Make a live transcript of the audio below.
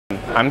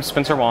I'm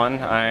Spencer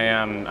Wan.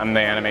 I'm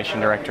the animation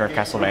director of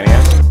Castlevania.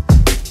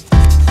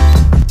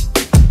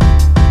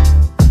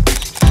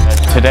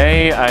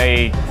 Today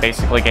I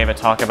basically gave a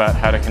talk about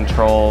how to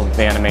control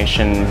the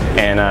animation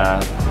in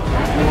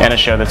a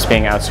show that's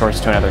being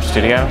outsourced to another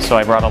studio. So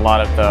I brought a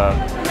lot of the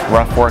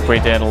rough work we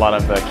did, a lot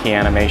of the key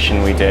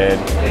animation we did,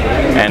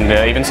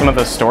 and even some of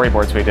the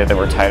storyboards we did that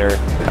were tighter,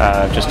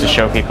 just to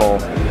show people,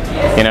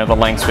 you know, the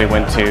lengths we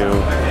went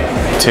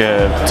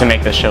to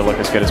make this show look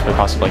as good as we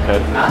possibly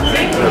could.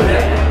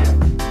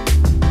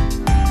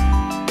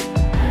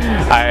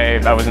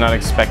 I was not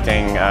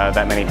expecting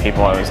that many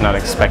people. I was not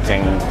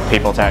expecting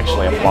people to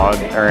actually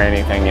applaud or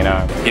anything, you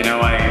know. You know,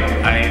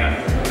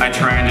 I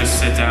try and just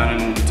sit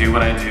down and do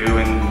what I do,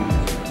 and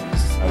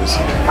I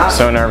was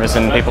so nervous,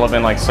 and people have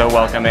been like so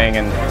welcoming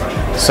and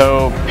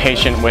so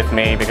patient with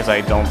me because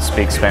I don't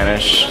speak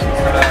Spanish.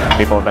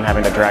 People have been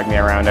having to drag me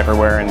around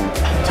everywhere and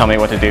tell me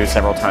what to do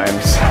several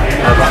times.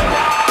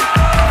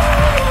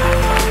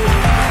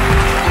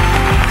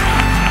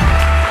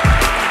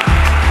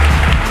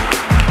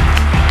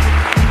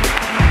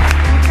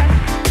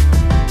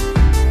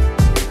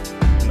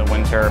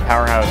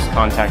 Powerhouse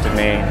contacted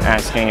me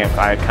asking if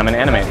I'd come and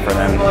animate for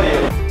them.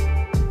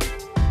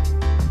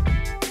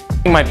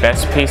 My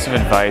best piece of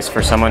advice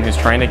for someone who's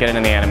trying to get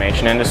into the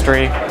animation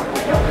industry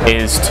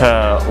is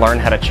to learn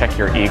how to check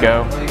your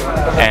ego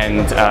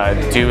and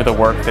do the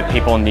work that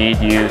people need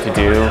you to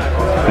do,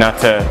 not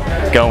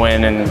to go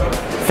in and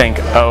think,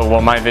 oh,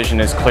 well, my vision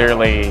is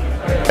clearly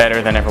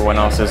better than everyone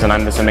else's and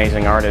I'm this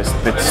amazing artist.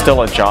 It's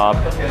still a job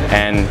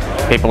and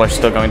people are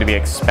still going to be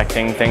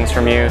expecting things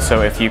from you,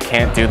 so if you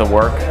can't do the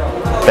work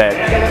that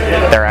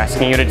they're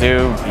asking you to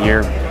do,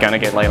 you're gonna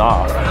get laid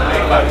off.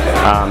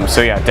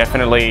 So yeah,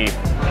 definitely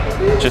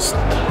just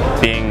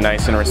being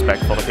nice and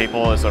respectful to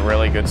people is a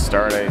really good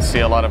start. I see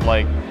a lot of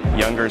like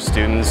younger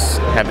students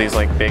have these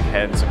like big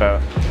heads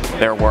about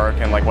their work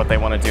and like what they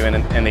want to do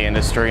in the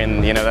industry,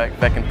 and you know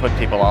that can put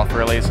people off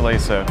real easily.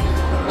 So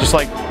just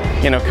like,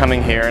 you know,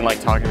 coming here and like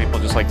talking to people,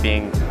 just like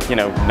being, you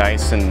know,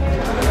 nice and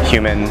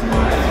human,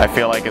 I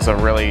feel like is a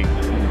really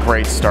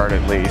great start.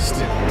 At least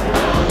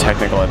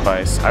technical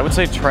advice, I would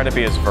say try to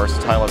be as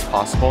versatile as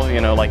possible.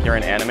 You know, like you're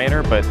an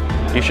animator, but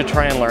you should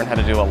try and learn how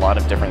to do a lot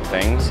of different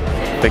things,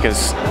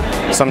 because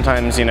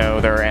sometimes, you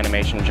know, there are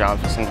animation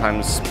jobs, but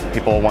sometimes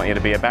people want you to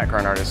be a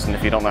background artist, and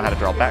if you don't know how to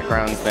draw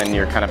backgrounds, then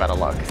you're kind of out of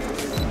luck.